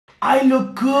I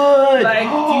look good. Like,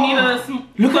 do you need a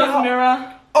look at how,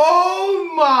 mirror?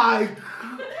 Oh my.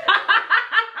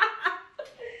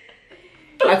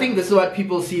 I think this is what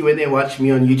people see when they watch me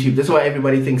on YouTube. This is why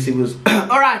everybody thinks it was.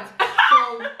 Alright.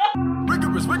 So.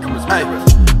 Rigorous.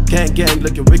 Gang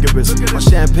looking rigorous. My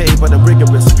champagne, but I'm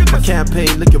rigorous. My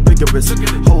campaign looking rigorous.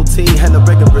 Whole team hella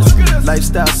rigorous.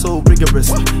 Lifestyle so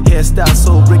rigorous. Hairstyle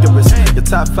so rigorous. Your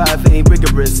top 5 ain't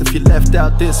rigorous if you left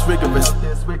out this rigorous.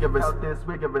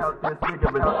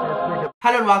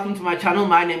 Hello and welcome to my channel.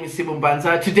 My name is Sibu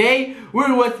Mpanza. Today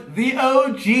we're with the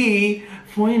OG.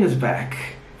 Foyin is back.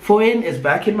 Foyin is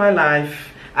back in my life.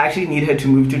 I actually need her to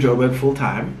move to Joburg full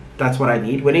time. That's what I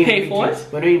need. When are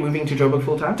you moving to Joburg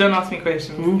full time? Don't ask me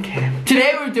questions. Okay.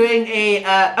 Today we're doing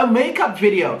a makeup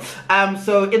video.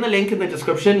 So in the link in the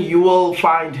description, you will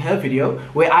find her video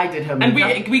where I did her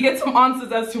makeup. And we get some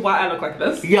answers as to why I look like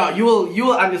this. Yeah, you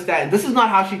will understand. This is not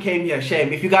how she came here.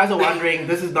 Shame. If you guys are wondering,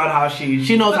 this is not how she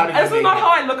knows how to do makeup. This is not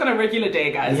how I look on a regular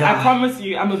day, guys. Yeah. I promise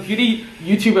you, I'm a beauty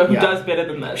YouTuber who does better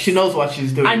than this. She knows what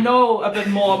she's doing. I know a bit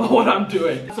more about what I'm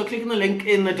doing. So click on the link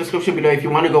in the description below if you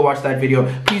want to go watch that video.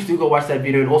 Please do go watch that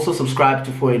video, and also subscribe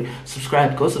to Foyin.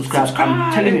 Go subscribe.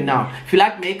 I'm telling you now. If you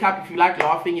like makeup, if you like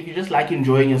laughing, if you just like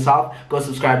enjoying yourself, go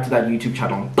subscribe to that YouTube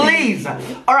channel, please.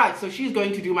 Alright, so she's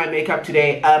going to do my makeup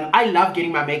today. I love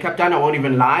getting my makeup done, I won't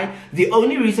even lie. The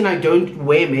only reason I don't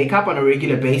wear makeup on a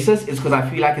regular basis is because I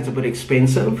feel like it's a bit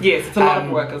expensive. Yes, it's a lot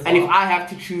of work as well. And if I have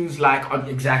to choose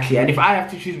and if I have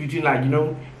to choose between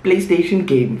PlayStation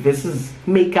game versus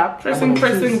makeup, pressing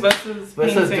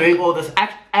versus doing all this,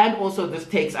 and also this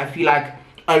takes, I feel like,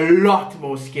 a lot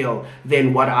more skill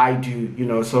than what I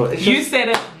do, so it's you said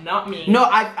it, not me. No,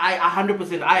 I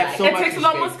 100%. I have so much. It takes a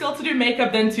lot more skill to do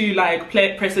makeup than to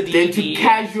press a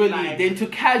DVD. Than to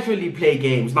casually play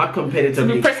games, not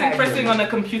competitively. Pressing on a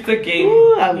computer game.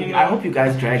 Ooh, I hope you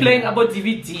guys drag playing about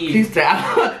DVD. Please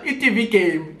try a TV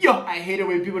game. Yo, I hate it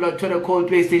when people are trying to call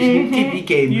PlayStation a TV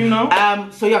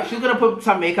game. So yeah, she's gonna put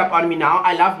some makeup on me now.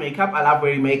 I love makeup. I love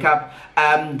wearing makeup.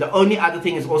 The only other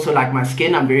thing is also my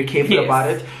skin. I'm very careful about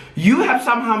it. You have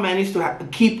somehow managed to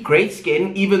keep great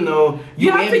skin, even though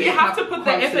you have to put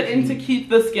the effort in to keep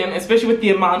the skin, especially with the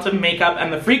amount of makeup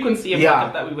and the frequency of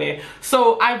makeup that we wear.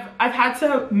 So I've had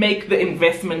to make the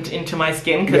investment into my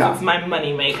skin because it's my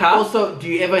money maker. Also, do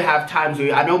you ever have times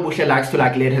where I know Bohlale likes to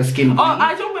let her skin bleed? Oh,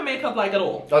 I don't wear makeup at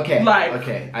all. Okay.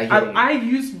 I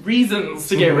use reasons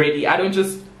to get ready. I don't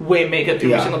just wear makeup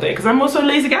every single day because I'm also a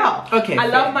lazy gal. Okay. I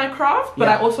love my craft, but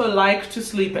I also like to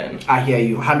sleep in. I hear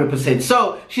you 100%.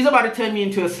 So she's about to turn me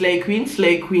into a slay queen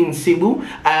Sibu.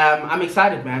 I'm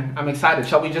excited, man. I'm excited.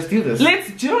 Shall we just do this?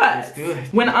 Let's do it. Let's do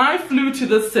it. When I flew to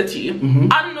this city, I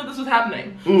didn't know this was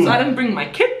happening. So I didn't bring my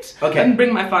kit. I didn't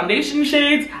bring my foundation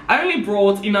shades. I only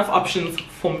brought enough options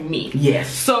for me.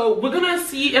 Yes. So we're gonna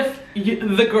see if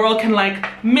the girl can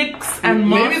mix and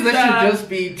master. Maybe this should just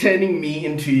be turning me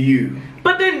into you.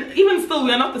 But then, even still,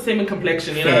 we are not the same in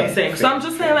complexion, you know what I'm saying? So I'm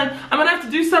just saying, I'm gonna have to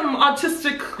do some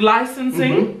artistic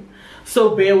licensing.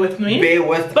 So bear with me.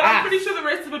 But I'm pretty sure the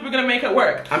rest of it, we're gonna make it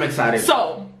work. I'm excited.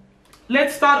 So,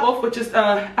 let's start off with just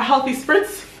a healthy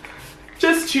spritz.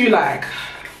 Just to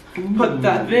put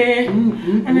that there.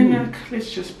 And then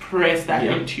let's just press that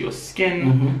into your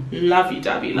skin.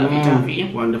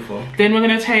 Lovey-dovey. Wonderful. Then we're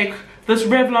gonna take this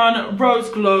Revlon Rose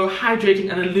Glow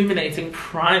Hydrating and Illuminating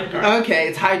Primer. Okay,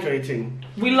 it's hydrating.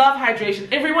 We love hydration.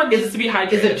 Everyone needs to be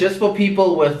hydrated. Is it just for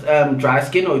people with dry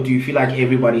skin, or do you feel like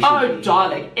everybody should? Oh,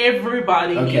 darling,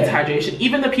 everybody needs hydration.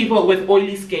 Even the people with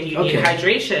oily skin, you need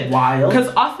hydration. Wild.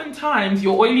 Because oftentimes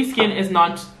your oily skin is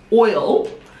not oil;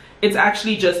 it's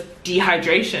actually just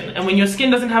dehydration. And when your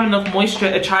skin doesn't have enough moisture,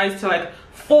 it tries to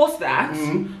force that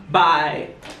by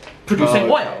producing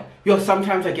oil. Yo,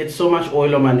 sometimes I get so much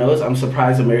oil on my nose, I'm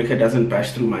surprised America doesn't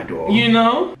bash through my door.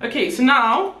 Okay, so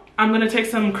now I'm going to take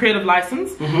some creative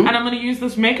license and I'm going to use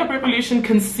this Makeup Revolution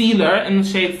concealer in the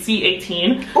shade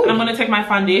C18. And I'm going to take my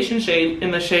foundation shade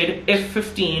in the shade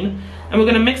F15 and we're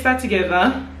going to mix that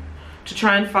together to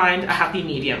try and find a happy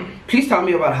medium. Please tell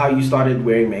me about how you started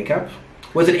wearing makeup.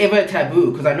 Was it ever a taboo?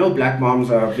 Because I know black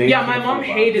moms are very my mom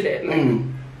hated it.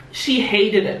 She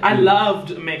hated it. I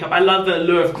loved makeup. I love the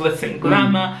allure of glitz and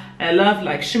glamour. I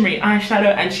love shimmery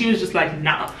eyeshadow, and she was just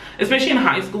nah. Especially in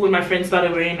high school when my friends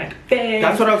started wearing vests.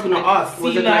 That's what I was gonna ask.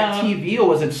 Was it TV or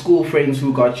was it school friends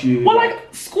who got you? Well,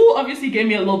 school obviously gave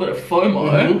me a little bit of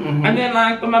FOMO, and then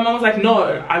but my mom was like, no,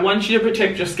 I want you to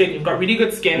protect your skin. You've got really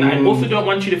good skin. I also don't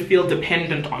want you to feel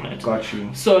dependent on it. Got you.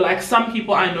 So some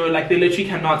people I know they literally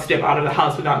cannot step out of the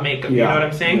house without makeup. You know what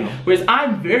I'm saying? Whereas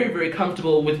I'm very, very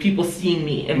comfortable with people seeing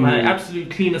me in my absolute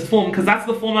cleanest form because that's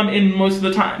the form I'm in most of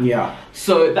the time.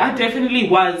 So that definitely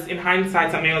was, in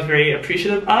hindsight, something I was very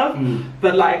appreciative of.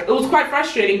 But like, it was quite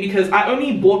frustrating because I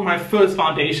only bought my first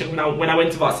foundation when I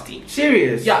went to varsity.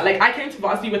 Serious? Yeah, like I came to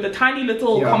varsity with a tiny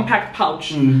little compact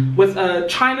pouch with a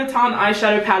Chinatown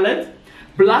eyeshadow palette.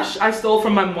 Blush I stole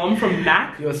from my mom from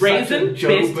MAC. Raisin,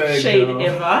 best shade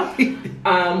ever.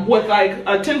 With like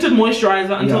a tinted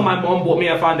moisturizer until my mom bought me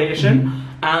a foundation.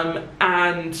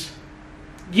 And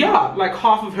yeah, like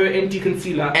half of her empty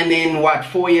concealer. And then what,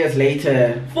 4 years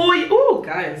later? Oh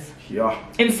guys. Yeah.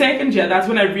 In second year, that's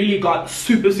when I really got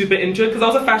super into it because I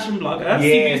was a fashion blogger. Yes.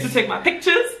 Sibu used to take my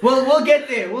pictures. We'll get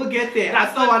there. I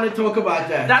still want to talk about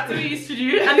that. That's what we used to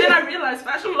do. And then I realized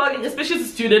fashion blogging, especially as a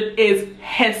student, is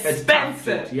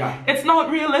expensive. It's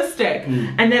not realistic.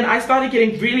 And then I started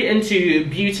getting really into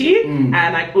beauty,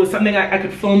 and it was something I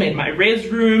could film in my res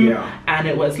room, and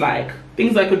it was like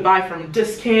things I could buy from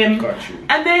Dischem. Got you.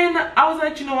 And then I was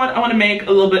like, you know what, I want to make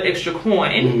a little bit extra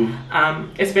coin,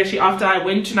 especially after I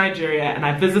went to Nigeria and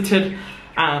I visited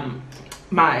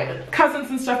my cousins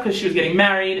and stuff because she was getting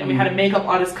married, and we had a makeup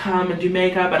artist come and do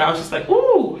makeup, and I was just like,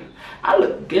 ooh, I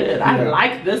look good. I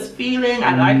like this feeling.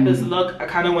 I like this look. I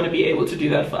kind of want to be able to do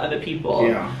that for other people.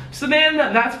 So then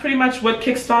that's pretty much what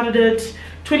kickstarted it.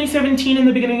 2017, in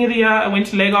the beginning of the year, I went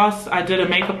to Lagos. I did a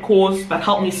makeup course that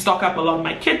helped me stock up a lot of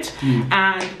my kit,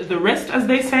 and the rest, as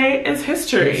they say, is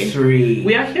history.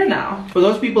 We are here now. For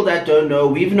those people that don't know,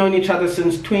 we've known each other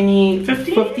since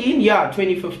 2015. Yeah,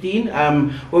 2015.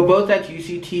 We're both at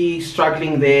UCT,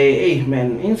 struggling there. Hey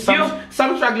man,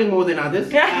 some struggling more than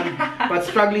others, but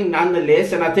struggling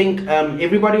nonetheless. And I think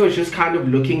everybody was just kind of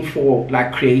looking for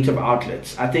like creative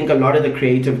outlets. I think a lot of the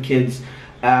creative kids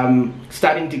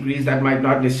studying degrees that might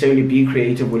not necessarily be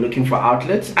creative were looking for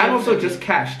outlets, and also just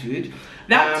cash, dude.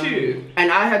 That too. And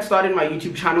I had started my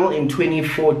YouTube channel in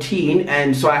 2014,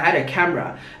 and so I had a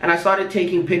camera and I started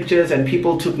taking pictures and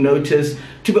people took notice.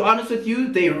 To be honest with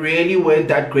you, they really weren't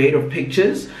that great of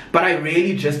pictures, but I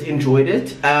really just enjoyed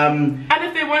it. And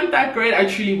if they weren't that great, I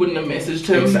truly wouldn't have messaged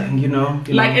him. Exactly, you know.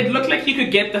 It looked like he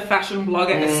could get the fashion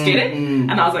blogger aesthetic,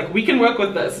 and I was like, we can work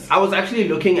with this. I was actually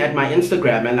looking at my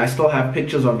Instagram, and I still have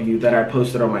pictures of you that I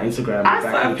posted on my Instagram. I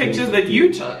still have pictures that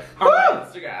you took on my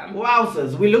Instagram.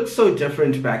 Wowzers, we looked so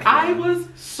different back then. I was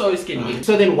so skinny.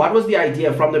 So then what was the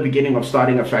idea from the beginning of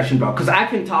starting a fashion blog? Because I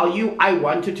can tell you, I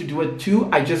wanted to do it too.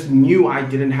 I just knew I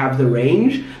didn't have the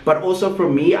range. But also for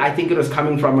me, I think it was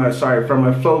coming from a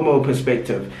FOMO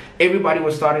perspective. Everybody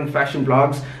was starting fashion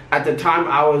blogs. At the time,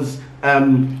 I was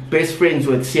best friends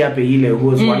with Sibu, who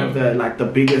was one of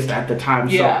the biggest at the time.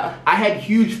 So I had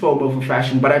huge FOMO for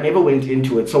fashion, but I never went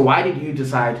into it. So why did you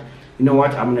decide, you know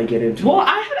what, I'm gonna get into it? Well,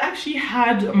 I had actually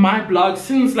had my blog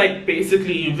since like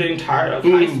basically the entire of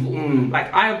high school.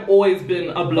 Like I've always been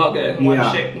a blogger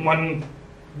in one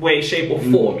way, shape or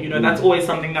form, you know. That's always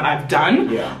something that I've done.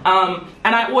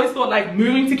 And I always thought like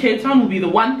moving to Cape Town will be the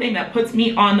one thing that puts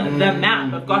me on the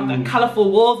map. I've got the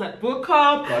colorful walls at Book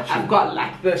Club. I've got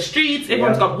like the streets.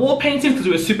 Everyone's got wall paintings because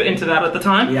we were super into that at the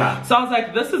time. So I was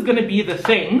like, this is gonna be the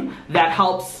thing that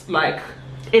helps like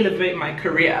elevate my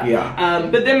career.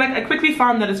 But then like I quickly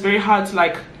found that it's very hard to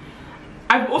like,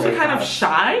 I'm also kind of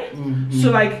shy,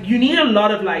 so like you need a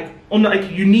lot of like,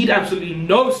 you need absolutely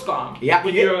no scam.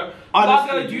 When you're a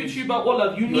blogger, YouTuber, all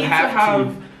of you need to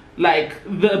have like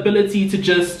the ability to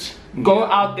just go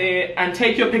out there and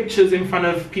take your pictures in front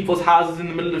of people's houses in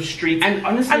the middle of streets, and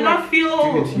honestly, and not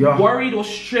feel worried or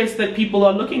stressed that people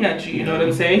are looking at you. You know what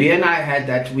I'm saying? We and I had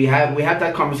that. We have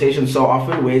that conversation so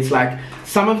often, where it's like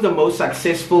some of the most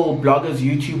successful bloggers,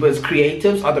 YouTubers,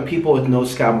 creatives are the people with no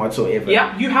scam whatsoever.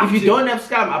 Yeah, you have. If you don't have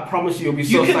scam, I promise you, you'll be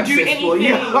so successful. You can do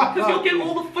anything because you'll get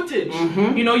all the footage.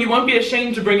 You know, you won't be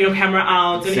ashamed to bring your camera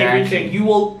out and everything. You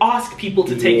will ask people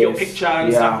to take your picture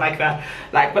and stuff like that.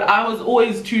 Like, but I was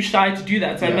always too shy to do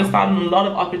that, so I missed out on a lot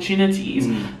of opportunities.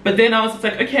 But then I was just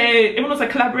like, okay, everyone was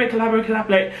like,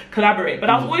 collaborate. But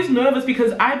I was always nervous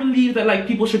because I believe that like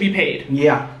people should be paid.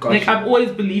 Like I've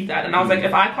always believed that, and I was like,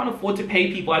 if I can't afford to pay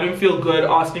people, I don't feel good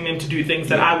asking them to do things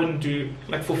that I wouldn't do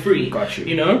like for free.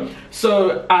 You know.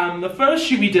 So the first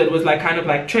shoot we did was like kind of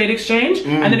like trade exchange,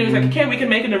 and then it was like, okay, we can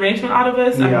make an arrangement out of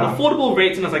this at an affordable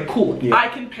rate, and I was like, cool, I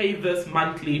can pay this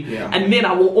monthly, and then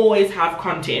I will always have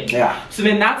content. So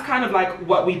then that's kind of like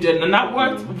what we did, and that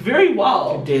worked very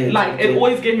well. It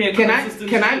always gave me a consistency.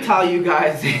 Can I tell you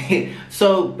guys?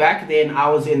 So back then I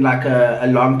was in like a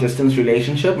long distance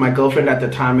relationship. My girlfriend at the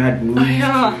time had moved.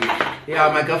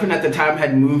 My girlfriend at the time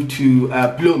had moved to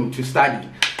Bloom to study.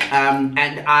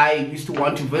 and I used to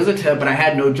want to visit her, but I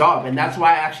had no job, and that's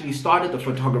why I actually started the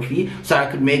photography, so I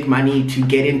could make money to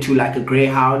get into like a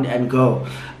Greyhound and go.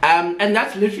 And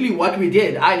that's literally what we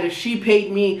did. She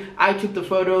paid me, I took the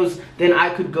photos, then I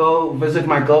could go visit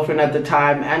my girlfriend at the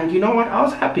time, and you know what, I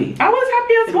was happy. I was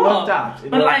happy as well. It worked out.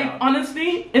 But like,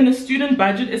 honestly, in the student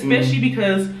budget, especially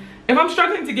because if I'm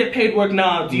struggling to get paid work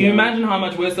now, do you imagine how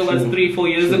much worse it was 3-4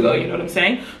 years ago? You know what I'm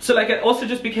saying? So like, it also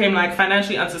just became like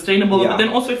financially unsustainable. But then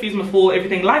also fees my full,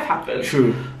 everything, life happened.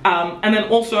 True. And then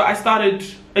also I started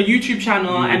a YouTube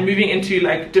channel and moving into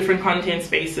like different content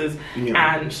spaces,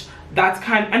 and that's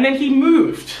and then he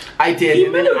moved. I did. He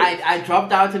moved. I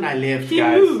dropped out and I left. He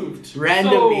moved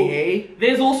randomly. So, hey.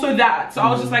 There's also that. So I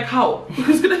was just like, how?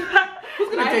 Who's gonna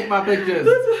take my pictures?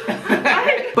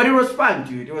 But it was fun,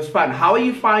 dude. It was fun. How are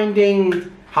you finding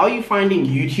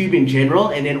YouTube in general,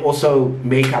 and then also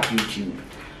makeup YouTube?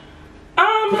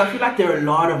 Because I feel like there are a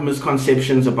lot of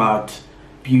misconceptions about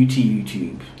beauty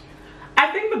YouTube.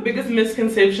 I think the biggest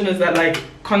misconception is that like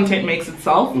content makes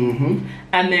itself, and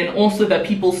then also that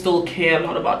people still care a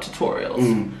lot about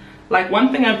tutorials. Like,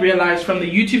 one thing I've realized from the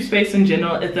YouTube space in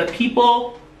general is that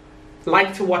people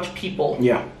like to watch people.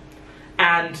 Yeah.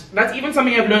 And that's even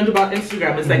something I've learned about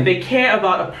Instagram. It's like they care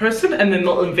about a person, and then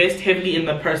they'll invest heavily in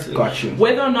the person. Got you.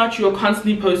 Whether or not you're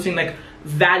constantly posting like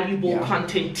valuable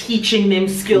content, teaching them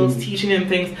skills, teaching them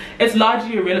things, it's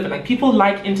largely irrelevant. Like, people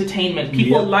like entertainment,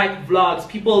 people like vlogs,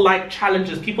 people like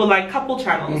challenges, people like couple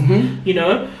channels, you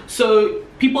know? So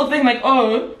people think like,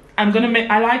 oh,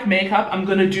 I like makeup, I'm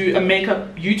gonna do a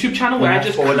makeup YouTube channel where I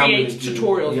just create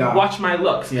tutorials, watch my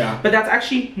looks. But that's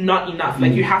actually not enough.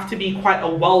 Like, you have to be quite a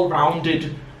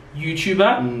well-rounded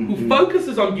YouTuber who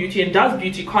focuses on beauty and does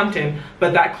beauty content,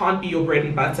 but that can't be your bread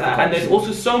and butter. And there's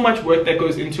also so much work that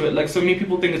goes into it. Like, so many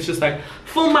people think it's just like,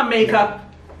 film my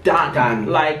makeup, done.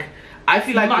 Like, I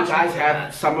feel like you guys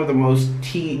have some of the most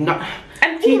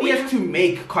tedious to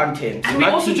make content. And we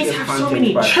also just have so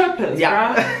many chirpers,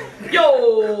 bruh.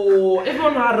 Yo,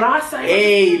 everyone rasa.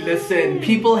 Hey, listen,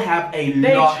 people have a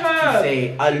lot to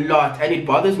say, a lot, and it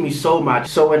bothers me so much.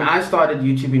 So when I started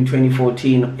YouTube in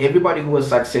 2014, everybody who was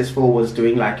successful was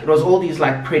doing like, it was all these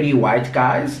like pretty white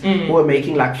guys who were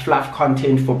making like fluff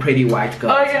content for pretty white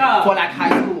girls. Oh yeah. For like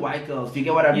high school white girls. Do you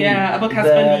get what I mean? Yeah, about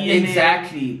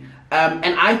exactly.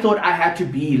 And I thought I had to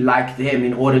be like them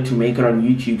in order to make it on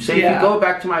YouTube. So if you go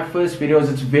back to my first videos,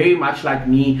 it's very much like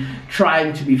me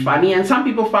trying to be funny. And some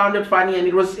people found it funny, and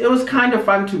it was kind of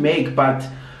fun to make, but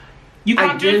you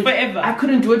can't do it forever. I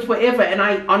couldn't do it forever, and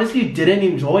I honestly didn't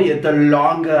enjoy it the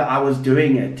longer I was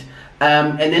doing it.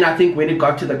 And then I think when it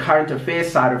got to the current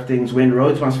affairs side of things, when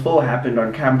Rhodes Must Fall happened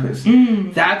on campus,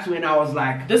 that's when I was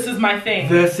like, this is my thing.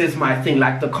 This is my thing.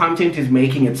 Like, the content is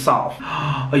making itself.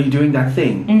 Are you doing that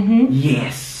thing?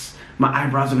 Yes. My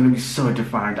eyebrows are going to be so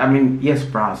defined. I mean, yes,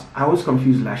 brows. I always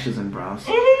confuse lashes and brows.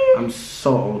 I'm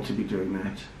so old to be doing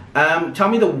that. Tell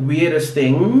me the weirdest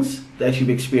things that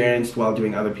you've experienced while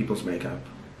doing other people's makeup.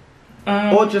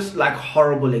 Or just like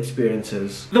horrible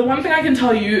experiences. The one thing I can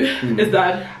tell you is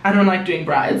that I don't like doing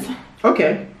brides.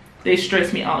 Okay. They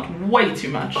stress me out way too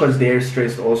much. Because they're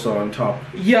stressed also on top.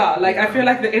 Yeah, like I feel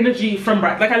like the energy from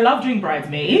brides, like I love doing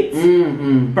bridesmaids,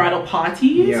 bridal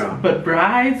parties, but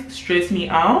brides stress me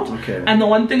out. Okay. And the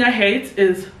one thing I hate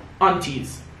is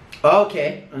aunties.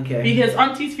 Okay. Because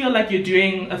aunties feel like you're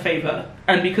doing a favor,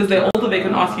 and because they're older they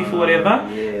can ask you for whatever,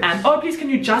 and oh, please can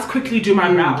you just quickly do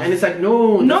my brows? And it's like,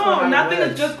 no, nothing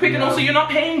is just quick, and also you're not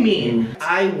paying me.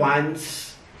 I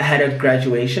once had a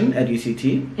graduation at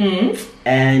UCT,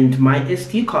 and my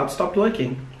SD card stopped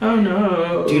working. Oh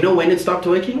no. Do you know when it stopped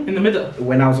working? In the middle.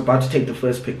 When I was about to take the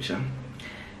first picture.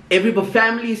 Every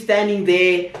family standing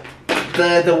there,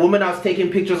 the woman I was taking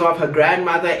pictures of, her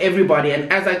grandmother, everybody,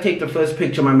 and as I take the first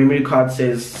picture, my memory card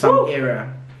says some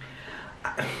error.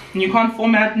 You can't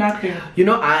format nothing. You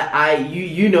know,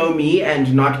 you know me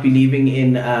and not believing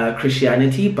in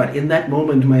Christianity, but in that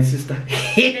moment, my sister,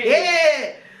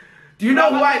 do you know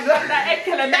who I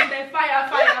am?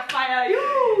 Fire.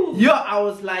 Yo, I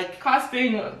was like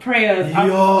casting prayers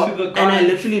up to the God. And I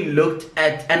literally looked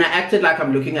at, and I acted like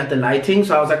I'm looking at the lighting,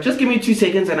 so I was like, just give me 2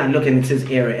 seconds, and I look and it says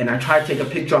error, and I try to take a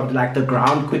picture of like the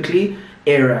ground quickly,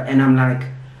 error, and I'm like,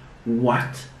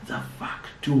 what the fuck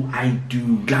do I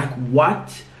do? Like,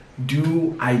 what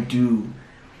do I do?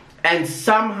 And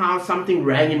somehow something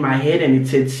rang in my head and it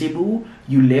said, Sibu,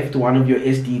 you left one of your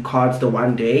SD cards the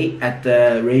one day at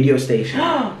the radio station.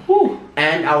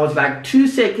 And I was like, 2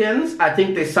 seconds, I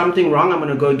think there's something wrong, I'm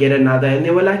gonna go get another. And they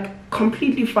were like,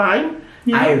 completely fine.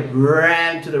 I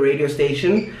ran to the radio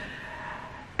station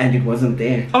and it wasn't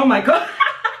there. Oh my God.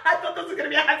 I thought this was gonna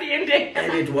be a happy ending.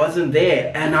 And it wasn't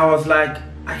there. And I was like,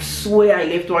 I swear I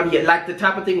left one here, like the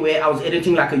type of thing where I was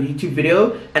editing like a YouTube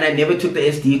video and I never took the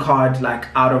SD card like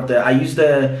out of the, I used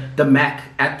the Mac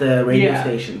at the radio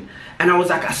station. And I was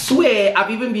like, I swear, I've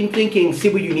even been thinking,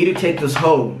 Sibu, you need to take this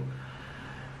home.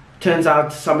 Turns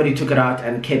out somebody took it out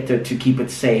and kept it to keep it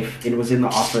safe. It was in the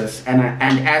office. And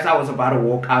as I was about to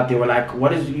walk out, they were like,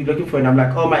 what is you looking for? And I'm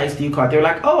like, oh, my SD card. They were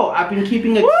like, oh, I've been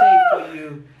keeping it safe for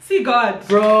you. See God.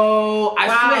 Bro, I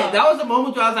swear, that was the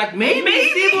moment where I was like, maybe.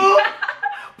 Sibu.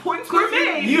 Points were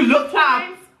made. You looked up.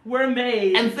 Were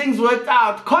made. And things worked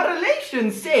out.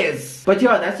 Correlation says. But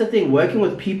yeah, that's the thing. Working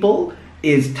with people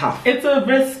is tough. It's a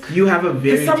risk. You have a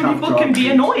very tough job. Some people can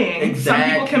be annoying. Exactly. Some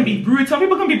people can be rude. Some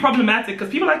people can be problematic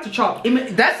because people like to chop.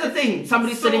 That's the thing.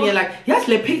 Somebody's sitting here like, yes,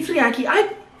 le patriarchy.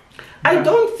 I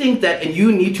don't think that, and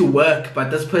you need to work,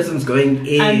 but this person's going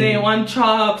in. And they want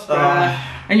chops,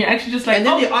 and you're actually just like, and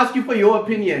then they ask you for your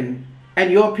opinion. And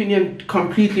your opinion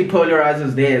completely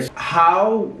polarizes theirs.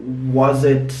 How was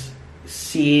it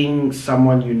seeing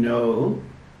someone you know,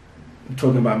 I'm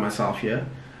talking about myself here,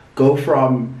 go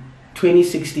from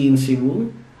 2016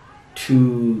 Sibu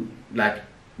to like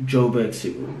Joburg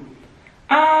Sibu?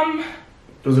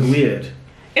 Was it weird?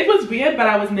 It was weird, but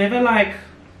I was never like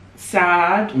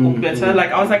sad or bitter.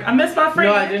 Like I was like, I miss my friend.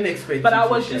 No, I didn't expect. But I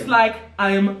was just like,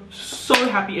 I am so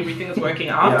happy everything is working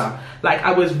out. Like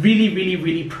I was really, really,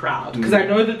 really proud because I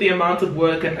know that the amount of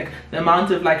work and like the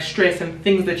amount of like stress and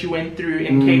things that you went through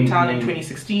in Cape Town in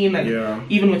 2016, like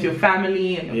even with your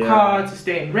family and your car to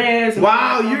stay in res.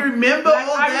 Wow, you remember like,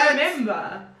 all that? I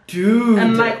remember. Dude.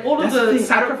 And like all of the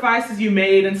sacrifices you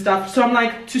made and stuff. So I'm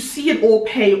like, to see it all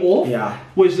pay off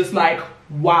was just like,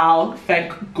 wow,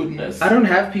 thank goodness. I don't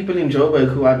have people in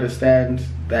Joburg who understand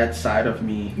that side of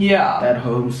me. That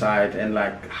home side and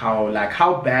like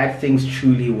how bad things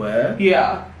truly were.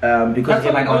 Because that's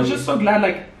like I was just so glad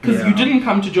like because you didn't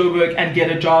come to Joburg and get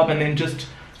a job and then just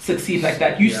succeed like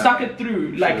that. You stuck it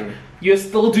through. Like you're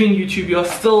still doing YouTube, you're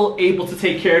still able to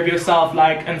take care of yourself,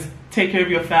 like and take care of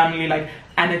your family, like,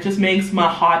 and it just makes my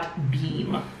heart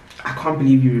beam. I can't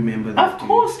believe you remember that. Of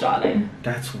course, darling.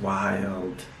 That's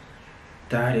wild.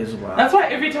 That is wild. That's why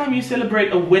every time you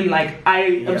celebrate a win, like I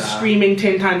am screaming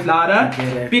 10 times louder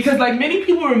because like many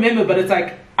people remember, but it's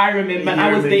like I remember and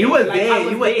I was there. You were there.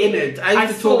 You were in it. I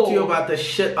used to talk to you about the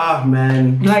shit. Oh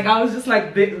man. Like I was just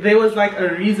like there was like a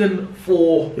reason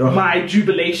for my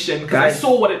jubilation because I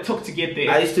saw what it took to get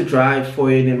there. I used to drive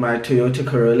Foyin in my Toyota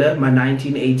Corolla, my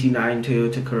 1989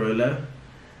 Toyota Corolla.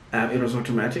 It was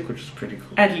automatic, which is pretty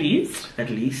cool. At least.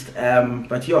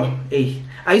 But yo, hey,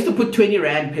 I used to put 20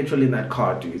 Rand petrol in that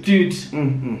car, dude. Dude. The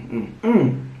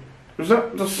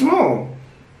smell.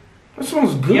 That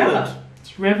smells good. Yeah.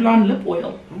 It's Revlon lip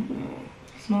oil.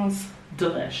 Smells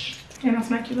delish. Can I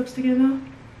smack your lips together?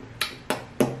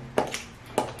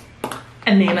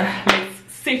 And then let's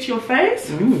set your face.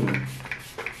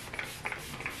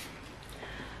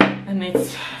 And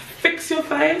let's fix your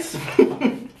face.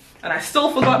 And I still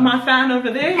forgot my fan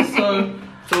over there, so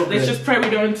let's just pray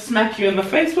we don't smack you in the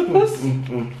face with this.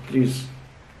 Please.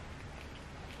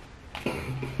 I'm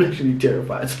actually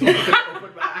terrified. So I'm gonna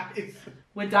open my eyes.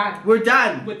 We're done. We're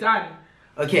done. We're done.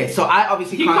 Okay, so I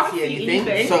obviously can't see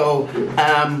anything. So,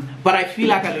 but I feel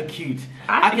like I look cute.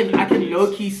 I can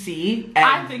low key see. And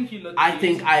I think you look. I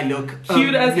think I look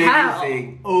cute as hell.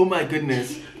 Oh my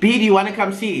goodness. B, do you want to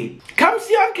come see? Come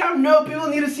see on cam. No, people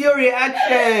need to see your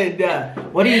reaction.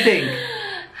 What do you think?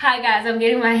 Hi guys, I'm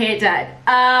getting my hair done.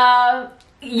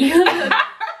 You look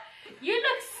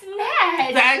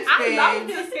snatched. Thanks, babe. I love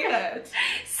this hair.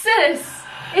 Sis,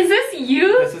 is this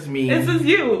you? This is me. This is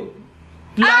you.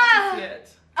 Love to see it.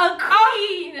 A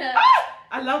queen.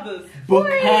 I love this. Book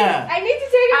her. I need to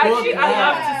take a Actually, I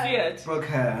love to see it. Book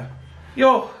her.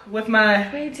 Yo, with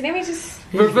my wait, let me just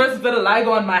reverse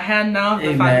vitiligo on my hand now,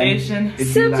 the foundation.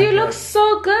 Sib, you look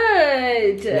so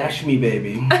good. Lash me,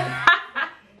 baby.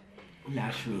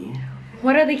 Lash me.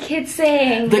 What are the kids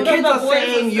saying? The kids are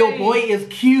saying your boy is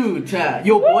cute.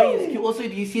 Your boy is cute. Also,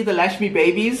 do you see the Lash Me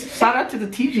babies? Shout out to the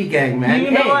TG gang, man.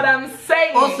 You know what I'm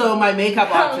saying. Also, my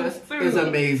makeup artist is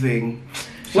amazing.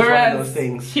 She's whereas one of those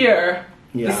things. Here,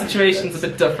 the situation's a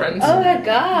bit different. Oh my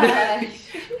gosh.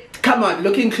 Come on,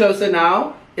 looking closer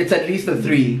now, it's at least a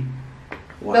 3.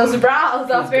 Wow. Those brows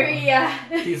are very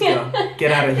Please go.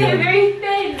 Get out of here. They're very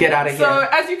thin. Get out of here. So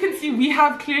as you can see, we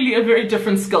have clearly a very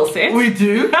different skill set. We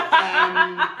do.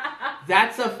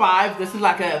 That's a 5. This is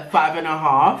like a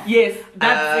 5.5. Yes,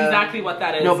 that's exactly what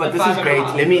that is. No, but this is great.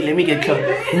 Let me get close.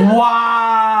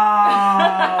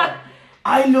 Wow.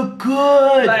 I look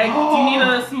good. Like, do you need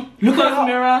a close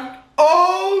mirror?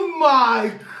 Oh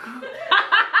my.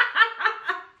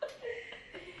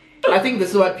 I think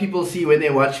this is what people see when they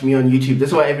watch me on YouTube. This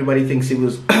is why everybody thinks it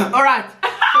was. Alright.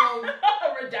 So,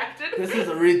 redacted. This is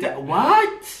a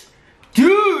what?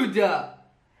 Dude!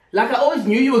 Like I always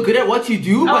knew you were good at what you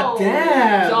do, but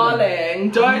damn.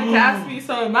 Darling, don't gas me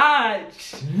so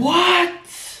much.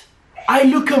 What? I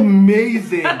look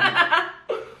amazing.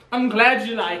 I'm glad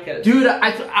you like it. Dude,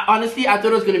 honestly, I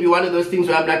thought it was going to be one of those things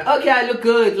where I'm like, okay, I look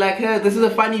good. Like, hey, this is a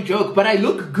funny joke, but I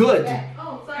look good.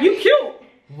 Oh, sorry. You cute.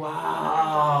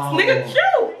 Wow. This nigga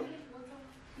cute.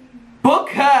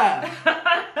 Book her.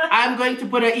 I'm going to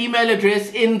put her email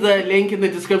address in the link in the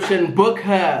description. Book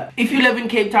her. If you live in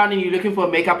Cape Town and you're looking for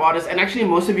a makeup artist, and actually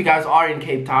most of you guys are in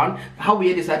Cape Town. How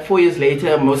weird is that? 4 years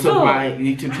later, most of my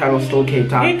YouTube channel is still Cape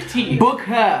Town. Book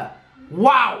her.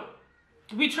 Wow.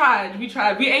 We tried. We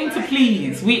aim to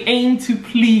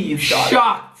please.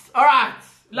 Shocked. Alright.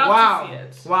 Love to see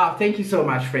it. Wow, thank you so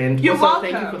much, friend. You're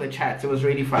welcome. Thank you for the chat. It was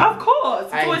really fun. Of course.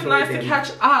 It's always nice to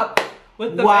catch up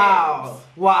with the Wow. babes.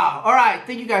 Wow. Alright,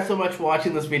 thank you guys so much for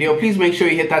watching this video. Please make sure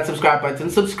you hit that subscribe button.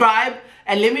 Subscribe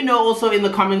and let me know also in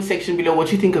the comment section below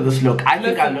what you think of this look. I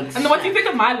think I look And what do you think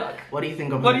of my look? What do you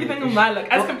think of my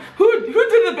look? Who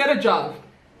did the better job?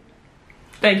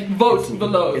 Thank you. Vote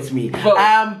below. It's me. Vote.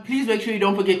 Please make sure you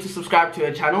don't forget to subscribe to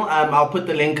her channel. I'll put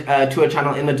the link to her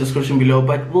channel in the description below.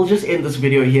 But we'll just end this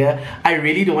video here. I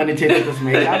really don't want to take this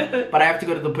makeup, but I have to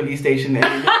go to the police station.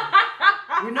 And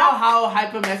you know how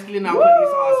hyper masculine our police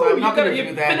are, so I'm not going to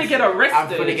do that. I'm gonna get arrested.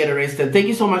 I'm gonna get arrested. Thank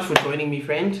you so much for joining me,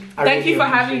 friend. Thank you for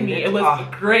having me. It was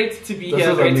great to be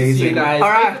here. Great to see you guys.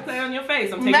 Great to play on your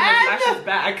face. I'm taking those lashes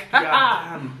back.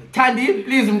 Tandy,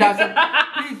 please,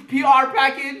 please, PR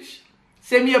package.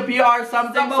 Send me a PR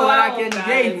something so that I can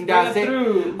get it.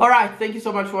 Alright, thank you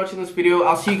so much for watching this video.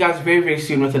 I'll see you guys very, very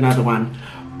soon with another one.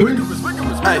 Gang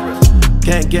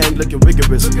looking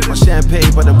rigorous. My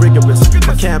champagne, but I'm rigorous.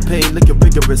 My campaign looking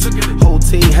rigorous. Whole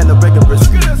team hella rigorous.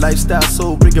 Lifestyle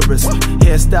so rigorous.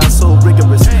 Hairstyle so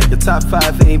rigorous. Your top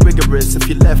 5 ain't rigorous. If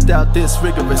you left out this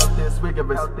rigorous.